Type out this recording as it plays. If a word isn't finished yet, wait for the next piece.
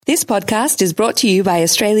This podcast is brought to you by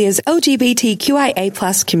Australia's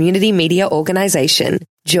LGBTQIA+ community media organisation,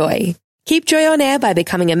 Joy. Keep Joy on air by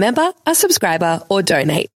becoming a member, a subscriber, or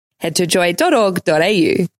donate. Head to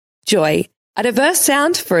joy.org.au. Joy, a diverse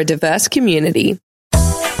sound for a diverse community.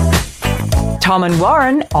 Tom and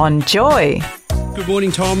Warren on Joy. Good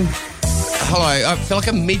morning, Tom. Hello, I feel like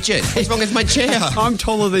a midget. What's wrong with my chair? I'm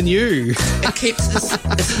taller than you. It keeps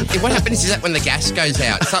what happens is that when the gas goes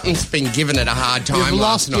out, something's been given it a hard time. You've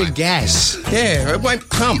lost last night. your gas. Yeah, it won't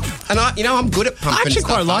pump. And I'm good at pumping. I actually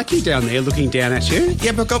quite like you down there, looking down at you.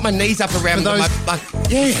 Yeah, but I've got my knees up around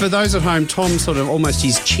For those at home, Tom sort of almost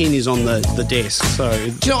his chin is on the desk. So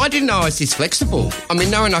I didn't know I was this flexible. I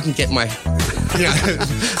mean, knowing I can get my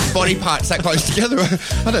body parts that close together,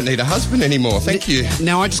 I don't need a husband anymore. Thank you.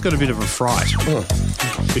 Now I just got a bit of a fright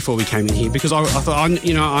before we came in here because I thought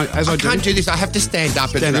I can't do this. I have to stand up.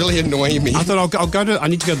 It's really annoying me. I thought I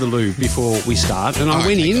need to go to the loo before we start, and I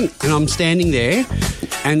went in and I'm standing there,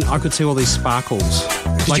 and I could see all these sparkles.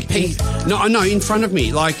 Did you pee? No, in front of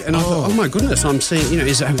me. I thought, oh my goodness, I'm seeing.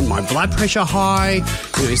 Is my blood pressure high?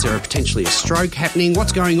 Is there potentially a stroke happening?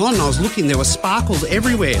 What's going on? And I was looking. There were sparkles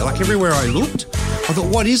everywhere. Like everywhere I looked, I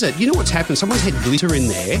thought, what is it? You know what's happened? Someone's had glitter in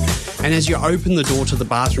there, and as you open the door to the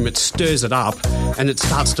bathroom, it stirs it up, and it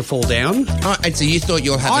starts to fall down. Oh, and so you thought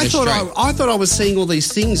you were having a stroke? I thought I was seeing all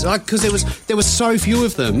these things because there was so few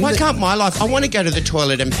of them. Why can't my life? I want to go to the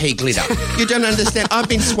toilet and pee glitter. You don't understand. I've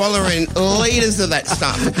been swallowing litres of that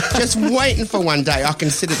stuff, just waiting for one day I can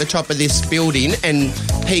sit at the top of this building and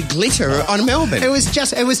pee glitter on Melbourne. It was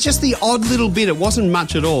just the odd little bit. It wasn't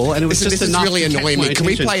much at all, and it was this enough. This is really annoying me. Can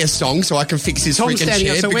we play a song so I can fix this freaking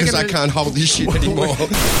chair because I can't hold this shit anymore?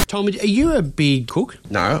 Tom, are you a big cook?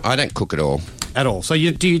 No, I don't cook at all. At all. So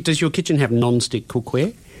does your kitchen have non-stick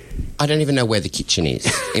cookware? I don't even know where the kitchen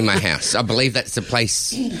is in my house. I believe that's the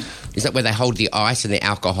place. Is that where they hold the ice and the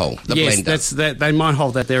alcohol, the blender? Yes, they might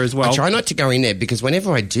hold that there as well. I try not to go in there because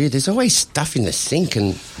whenever I do, there's always stuff in the sink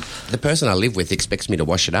and the person I live with expects me to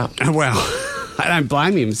wash it up. Well, I don't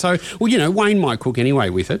blame him. So, Wayne might cook anyway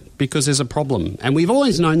with it because there's a problem. And we've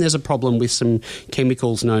always known there's a problem with some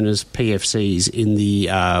chemicals known as PFCs in the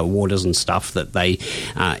waters and stuff that they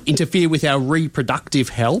interfere with our reproductive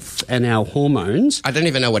health and our hormones. I don't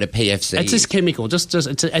even know what a PFC is. It's this chemical.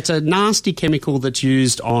 It's a nasty chemical that's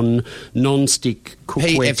used on non-stick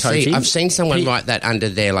cookware PFC. coating. I've seen someone write that under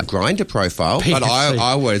their grinder profile, PFC. but I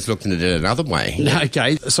always looked at it another way.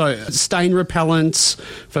 Okay, so stain repellents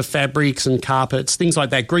for fabrics and carpets, things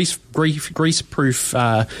like that, grease-proof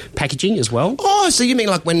packaging as well. Oh, so you mean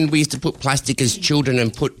like when we used to put plastic as children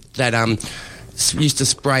and put that used to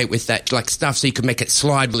spray it with that stuff so you could make it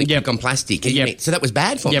slide really quick on plastic. So that was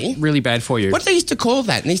bad for me? Yep, really bad for you. What they used to call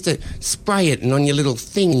that? And they used to spray it and on your little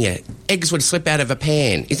thing, your eggs would slip out of a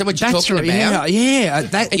pan. Is that what you're talking about? Yeah.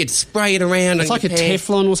 And you'd spray it around. It's like a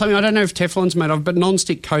Teflon or something. I don't know if Teflon's made of, but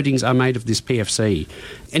non-stick coatings are made of this PFC.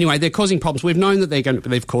 Anyway, they're causing problems. We've known that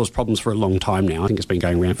they've caused problems for a long time now. I think it's been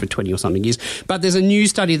going around for 20 or something years. But there's a new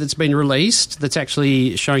study that's been released that's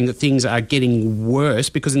actually showing that things are getting worse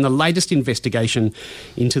because in the latest investigation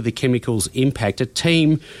into the chemicals' impact, a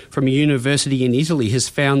team from a university in Italy has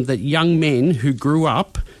found that young men who grew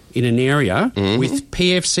up in an area with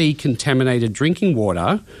PFC-contaminated drinking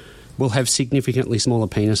water will have significantly smaller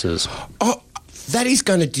penises. Oh, that is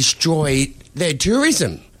going to destroy their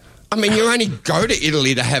tourism. I mean, you only go to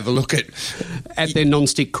Italy to have a look at their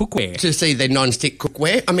non-stick cookware. To see their non-stick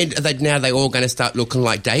cookware. I mean, now they're all going to start looking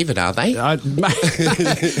like David, are they?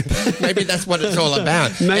 Maybe that's what it's all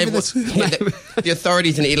about. The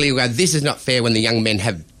authorities in Italy will go, this is not fair when the young men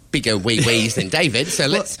have bigger wee-wees than David, so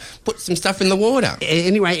let's put some stuff in the water.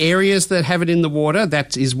 Anyway, areas that have it in the water,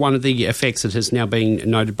 that is one of the effects that has now been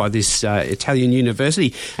noted by this Italian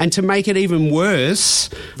university. And to make it even worse,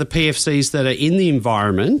 the PFCs that are in the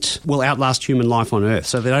environment will outlast human life on Earth,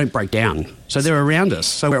 so they don't break down. So they're around us,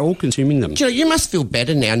 so we're all consuming them. You must feel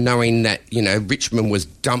better now knowing that, Richmond was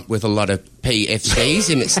dumped with a lot of PFCs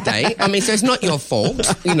in its day. I mean, so it's not your fault,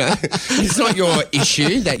 It's not your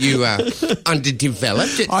issue that you are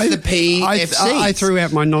underdeveloped. It's the PFCs. I threw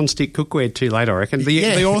out my non-stick cookware too late, I reckon.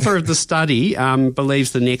 The author of the study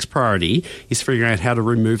believes the next priority is figuring out how to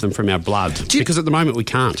remove them from our blood, because at the moment we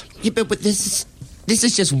can't. Yeah, but this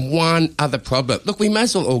is just one other problem. Look, we may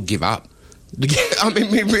as well all give up. I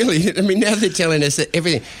mean, now they're telling us that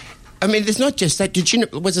everything... I mean, there's not just that. Did you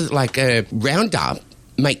know, was it like a Roundup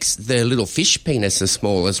makes the little fish penises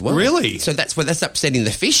small as well? Really? So that's upsetting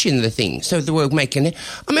the fish in the thing. So we're making it...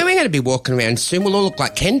 I mean, we're going to be walking around soon. We'll all look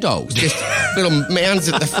like Ken dolls, just little mounds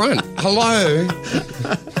at the front. Hello?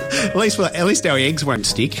 At least our eggs won't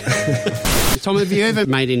stick. Tom, have you ever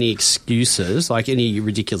made any excuses, like any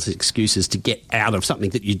ridiculous excuses to get out of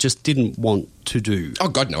something that you just didn't want to do? Oh,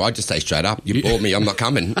 God, no. I just say straight up, you bought me, I'm not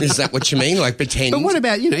coming. Is that what you mean? Like pretend? But what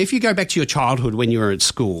about, if you go back to your childhood when you were at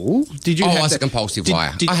school, did you I was a compulsive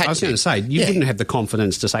liar. I was going to say, you wouldn't have the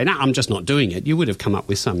confidence to say, no, I'm just not doing it. You would have come up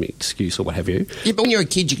with some excuse or what have you. Yeah, but when you're a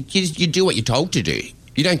kid, you do what you're told to do.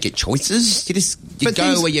 You don't get choices. You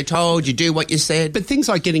go where you're told. You do what you said. But things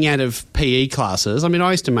like getting out of PE classes. I mean,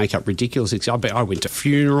 I used to make up ridiculous excuses. I went to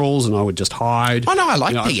funerals and I would just hide. Oh no, I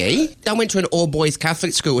like PE. I went to an all-boys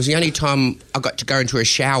Catholic school. It was the only time I got to go into a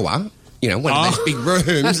shower. One of those big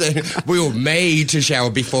rooms, and we were made to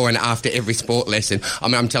shower before and after every sport lesson. I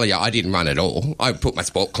mean, I'm telling you, I didn't run at all. I put my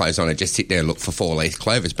sport clothes on and just sit there and look for 4-leaf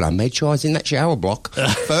clovers, but I made sure I was in that shower block.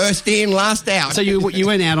 First in, last out. So you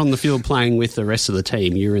went out on the field playing with the rest of the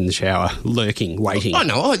team. You were in the shower, lurking, waiting. Oh,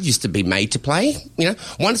 no, I used to be made to play.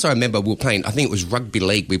 Once I remember we were playing, I think it was rugby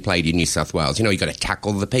league we played in New South Wales. You got to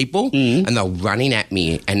tackle the people, and they were running at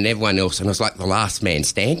me and everyone else, and I was like the last man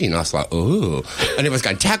standing. I was like, ooh. And everyone was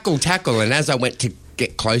going, tackle, tackle. And as I went to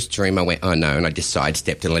get close to him, I went, oh no, and I just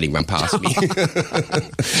sidestepped and let him run past me.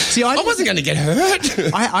 See, I wasn't going to get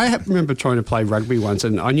hurt. I remember trying to play rugby once,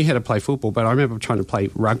 and I knew how to play football, but I remember trying to play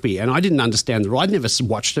rugby, and I didn't understand the rule. I'd never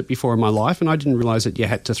watched it before in my life, and I didn't realise that you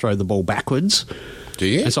had to throw the ball backwards. Do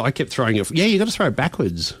you? And so I kept throwing it. Yeah, you got to throw it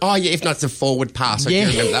backwards. Oh, yeah, if not, it's a forward pass. I can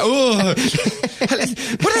remember that. Oh.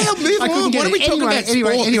 What the hell? Move on. What are we talking about?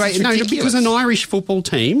 Anyway, no, because an Irish football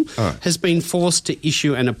team has been forced to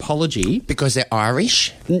issue an apology. Because they're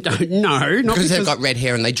Irish? No, not because they've got red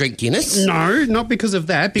hair and they drink Guinness? No, not because of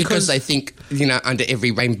that. Because they think, under every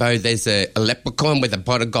rainbow there's a leprechaun with a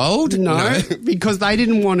pot of gold? No, because they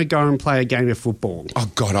didn't want to go and play a game of football.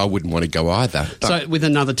 Oh, God, I wouldn't want to go either. So with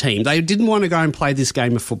another team. They didn't want to go and play this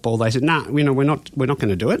game of football. They said, no, we're not going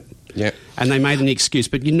to do it. Yeah. And they made an excuse.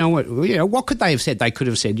 But you know what? What could they have said? They could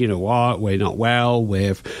have said, you know what, we're not well.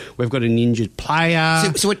 We've got an injured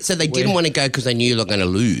player. So they didn't want to go because they knew they were going to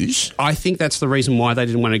lose? I think that's the reason why they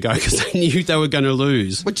didn't want to go, because they knew they were going to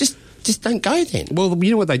lose. Well, just don't go then. Well, you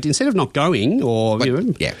know what they did? Instead of not going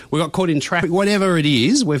we got caught in traffic, whatever it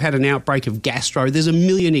is, we've had an outbreak of gastro. There's a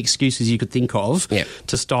million excuses you could think of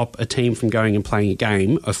to stop a team from going and playing a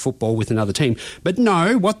game of football with another team. But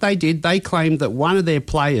no, what they did, they claimed that one of their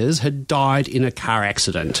players had died in a car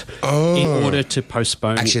accident in order to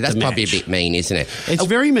postpone the match. Actually, that's probably a bit mean, isn't it? It's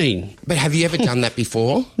very mean. But have you ever done that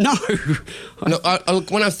before? No. No,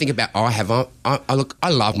 when I think about I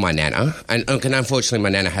love my nana, and unfortunately my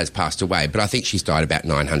nana has passed away, but I think she's died about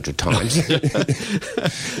 900 times.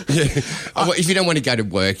 If you don't want to go to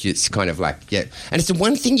work, it's kind of like, and it's the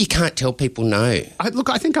one thing you can't tell people no. I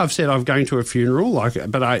think I've said I'm going to a funeral,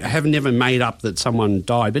 but I have never made up that someone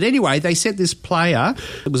died. But anyway, they said this player,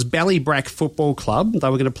 it was Ballybrack Football Club, they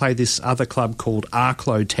were going to play this other club called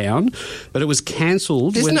Arklow Town, but it was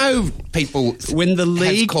cancelled. There's no people when the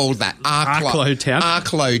league called that Arklow Town.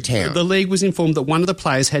 Arklow Town. The league was informed that one of the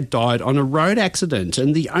players had died on a road accident,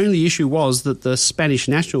 and the only issue was that the Spanish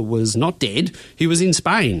national was not dead. He was in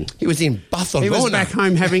Spain. He was in Barcelona. He was back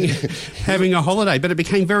home having a holiday. But it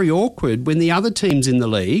became very awkward when the other teams in the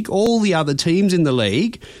league, all the other teams in the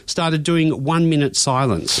league, started doing 1 minute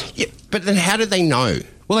silence. Yeah, but then how did they know?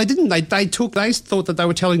 Well, they didn't. They thought that they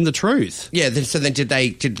were telling the truth. Yeah. So then, did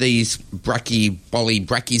these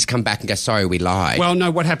brackies come back and go, "Sorry, we lied"? Well,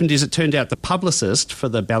 no. What happened is it turned out the publicist for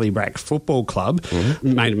the Ballybrack Football Club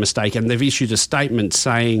made a mistake, and they've issued a statement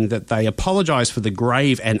saying that they apologise for the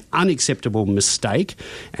grave and unacceptable mistake,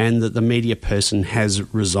 and that the media person has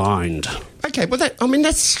resigned. Okay. Well,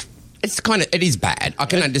 it is bad. I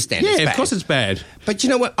can understand. Yeah, it's bad. Of course it's bad. But you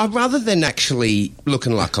know what? Rather than actually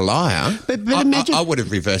looking like a liar, I would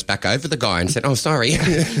have reversed back over the guy and said, "Oh, sorry."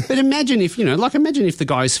 But imagine if the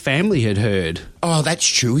guy's family had heard. Oh, that's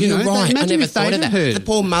true. You're right. I never thought of that. Heard. The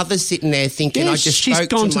poor mother's sitting there thinking, "I just she's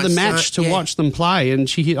gone to the match to watch them play, and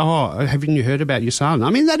she, haven't you heard about your son?" I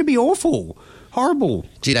mean, that'd be awful. Horrible.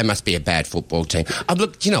 Gee, they must be a bad football team.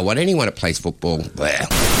 Look, do you know what? Anyone that plays football, well.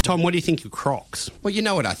 Tom, what do you think of Crocs? Well, you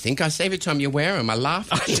know what I think. I say every time you wear them, I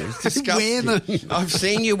laugh at you. It's disgusting. Wear them. I've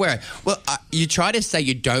seen you wear them. Well, you try to say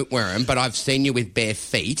you don't wear them, but I've seen you with bare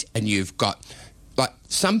feet and you've got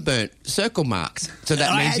sunburnt circle marks. So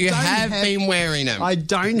that means you have been wearing them. I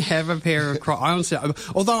don't have a pair of Crocs. Honestly,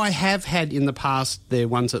 although I have had in the past, they're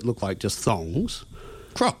ones that look like just thongs.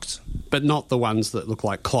 Crocs. But not the ones that look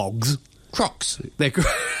like clogs. Crocs. They're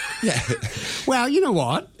yeah. Well, you know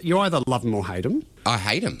what? You either love them or hate them. I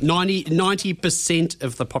hate them. 90%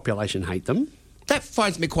 of the population hate them. That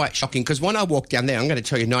finds me quite shocking because when I walk down there, I'm going to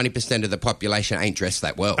tell you 90% of the population ain't dressed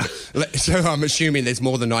that well. So I'm assuming there's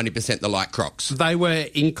more than 90% that like Crocs. They were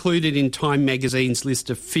included in Time magazine's list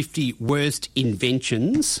of 50 worst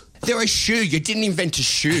inventions. They're a shoe. You didn't invent a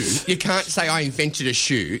shoe. You can't say I invented a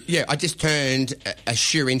shoe. Yeah, I just turned a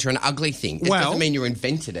shoe into an ugly thing. It doesn't mean you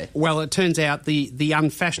invented it. Well, it turns out the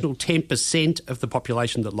unfashionable 10% of the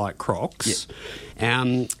population that like Crocs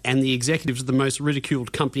and the executives of the most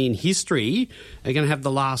ridiculed company in history are going to have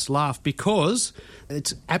the last laugh because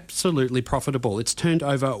it's absolutely profitable. It's turned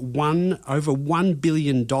over $1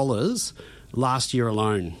 billion last year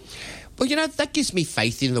alone. Well, that gives me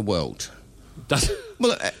faith in the world.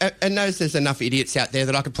 Well, I know there's enough idiots out there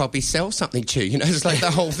that I could probably sell something to. It's like the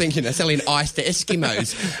whole thing, selling ice to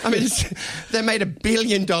Eskimos. I mean, they made $1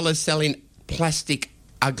 billion selling plastic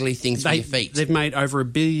ugly things for your feet. They've made over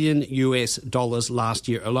 $1 billion last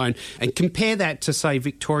year alone. And compare that to, say,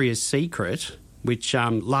 Victoria's Secret, which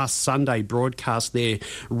last Sunday broadcast their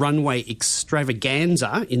runway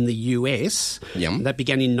extravaganza in the US. Yum. That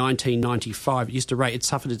began in 1995. It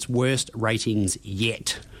suffered its worst ratings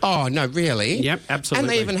yet. Oh, no, really? Yep, absolutely. And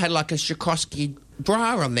they even had like a Swarovski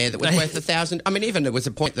bra on there that was worth $1,000. I mean, even there was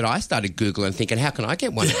a point that I started Googling thinking, how can I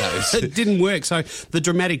get one of those? It didn't work. So the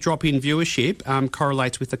dramatic drop in viewership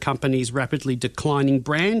correlates with the company's rapidly declining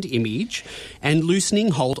brand image and loosening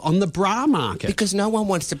hold on the bra market. Because no one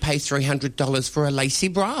wants to pay $300 for a lacy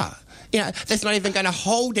bra. That's not even going to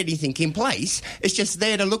hold anything in place. It's just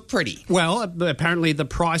there to look pretty. Well, apparently the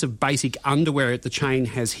price of basic underwear at the chain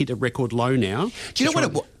has hit a record low now. Do you know what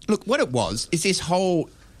it was? Look, what it was is this whole...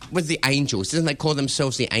 with the angels. Didn't they call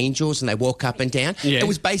themselves the angels and they walk up and down? Yeah. It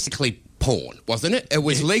was basically porn, wasn't it? It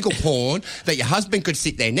was legal porn that your husband could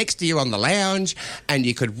sit there next to you on the lounge and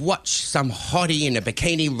you could watch some hottie in a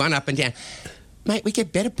bikini run up and down. Mate, we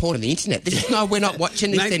get better porn on the internet. We're not watching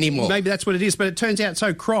this anymore. Maybe that's what it is, but it turns out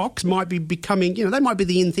Crocs might be becoming, they might be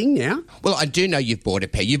the in thing now. Well, I do know you've bought a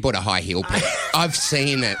pair. You bought a high heel pair. I've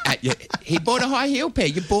seen it. He bought a high heel pair.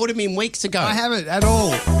 You bought him in weeks ago. I haven't at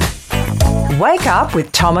all. Wake up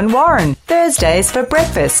with Tom and Warren, Thursdays for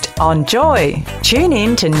breakfast on Joy. Tune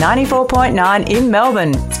in to 94.9 in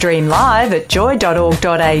Melbourne. Stream live at joy.org.au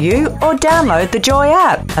or download the Joy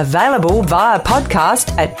app. Available via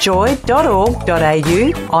podcast at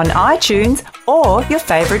joy.org.au, on iTunes or your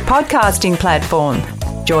favourite podcasting platform.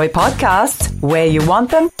 Joy Podcasts, where you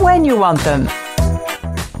want them, when you want them.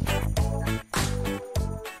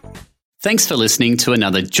 Thanks for listening to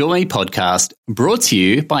another Joy podcast brought to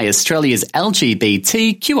you by Australia's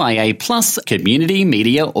LGBTQIA+ community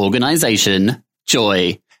media organisation,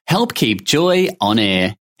 Joy. Help keep Joy on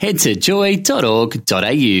air. Head to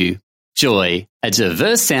joy.org.au. Joy, a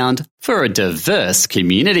diverse sound for a diverse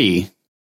community.